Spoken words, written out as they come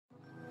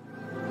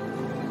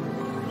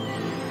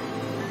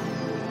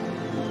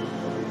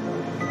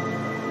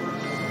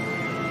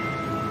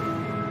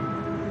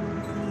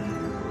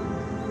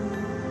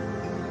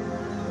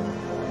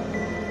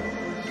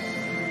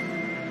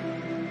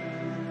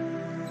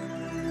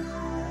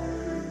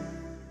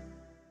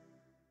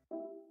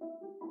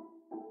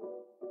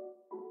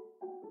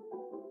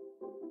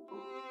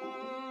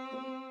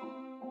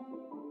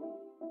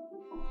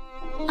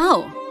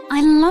Oh,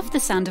 I love the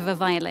sound of a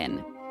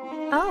violin.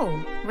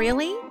 Oh,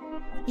 really?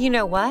 You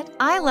know what?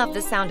 I love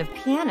the sound of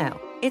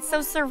piano. It's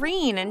so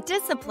serene and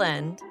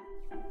disciplined.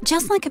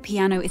 Just like a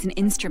piano is an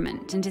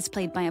instrument and is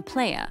played by a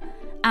player,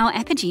 our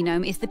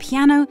epigenome is the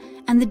piano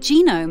and the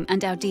genome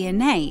and our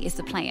DNA is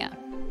the player.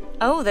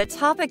 Oh, the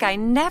topic I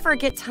never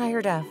get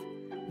tired of.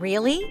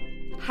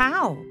 Really?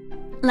 How?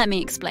 Let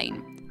me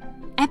explain.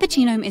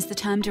 Epigenome is the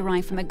term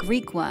derived from a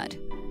Greek word.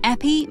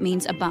 Epi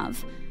means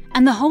above,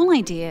 and the whole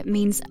idea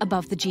means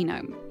above the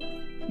genome.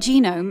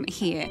 Genome,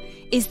 here,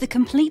 is the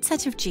complete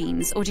set of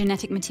genes or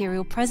genetic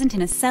material present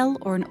in a cell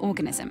or an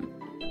organism.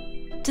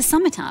 To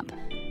sum it up,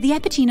 the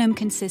epigenome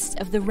consists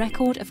of the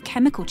record of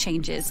chemical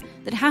changes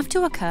that have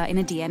to occur in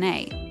a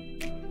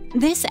DNA.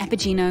 This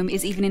epigenome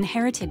is even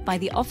inherited by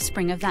the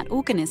offspring of that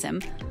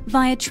organism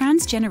via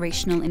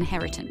transgenerational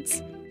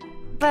inheritance.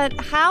 But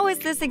how is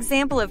this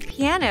example of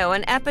piano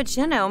and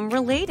epigenome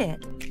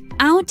related?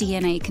 Our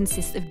DNA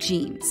consists of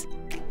genes.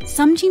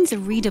 Some genes are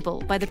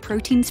readable by the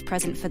proteins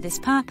present for this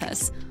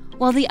purpose,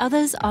 while the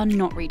others are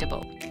not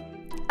readable.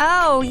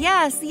 Oh,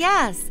 yes.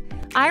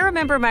 I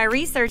remember my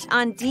research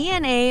on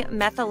DNA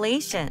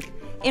methylation,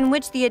 in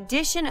which the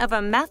addition of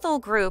a methyl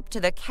group to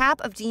the cap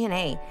of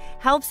DNA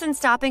helps in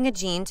stopping a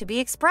gene to be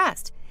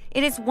expressed.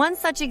 It is one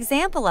such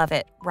example of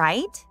it,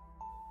 right?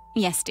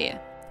 Yes,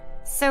 dear.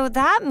 So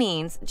that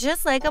means,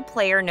 just like a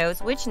player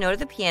knows which note of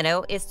the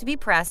piano is to be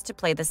pressed to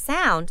play the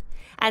sound,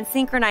 and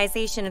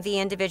synchronization of the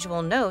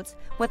individual notes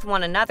with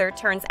one another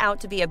turns out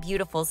to be a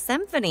beautiful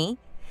symphony,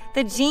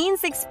 the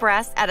genes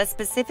expressed at a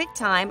specific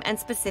time and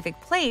specific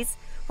place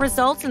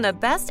results in the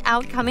best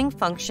outcoming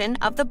function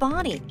of the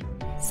body.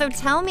 So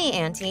tell me,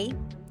 Auntie,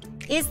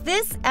 is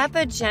this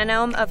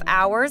epigenome of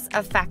ours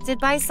affected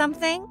by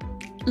something?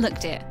 Look,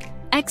 dear,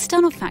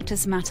 external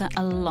factors matter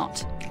a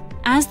lot.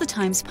 As the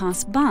times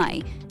pass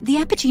by, the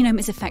epigenome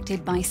is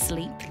affected by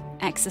sleep,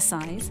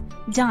 exercise,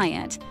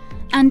 diet,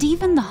 and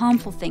even the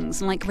harmful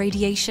things like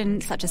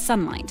radiation such as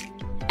sunlight.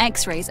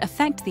 X-rays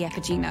affect the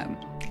epigenome.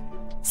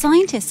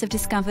 Scientists have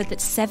discovered that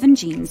 7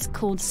 genes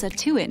called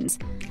sirtuins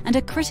and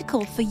are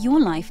critical for your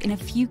life in a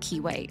few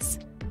key ways.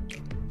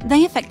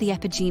 They affect the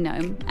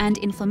epigenome and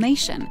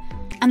inflammation,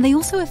 and they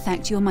also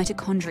affect your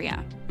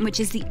mitochondria, which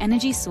is the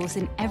energy source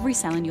in every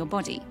cell in your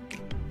body.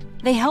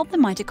 They help the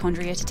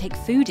mitochondria to take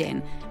food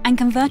in and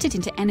convert it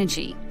into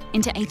energy,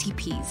 into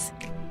ATPs.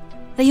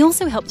 They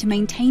also help to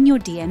maintain your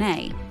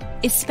DNA,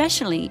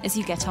 especially as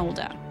you get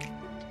older.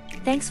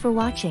 Thanks for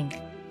watching.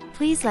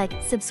 Please like,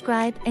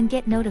 subscribe, and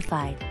get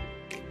notified.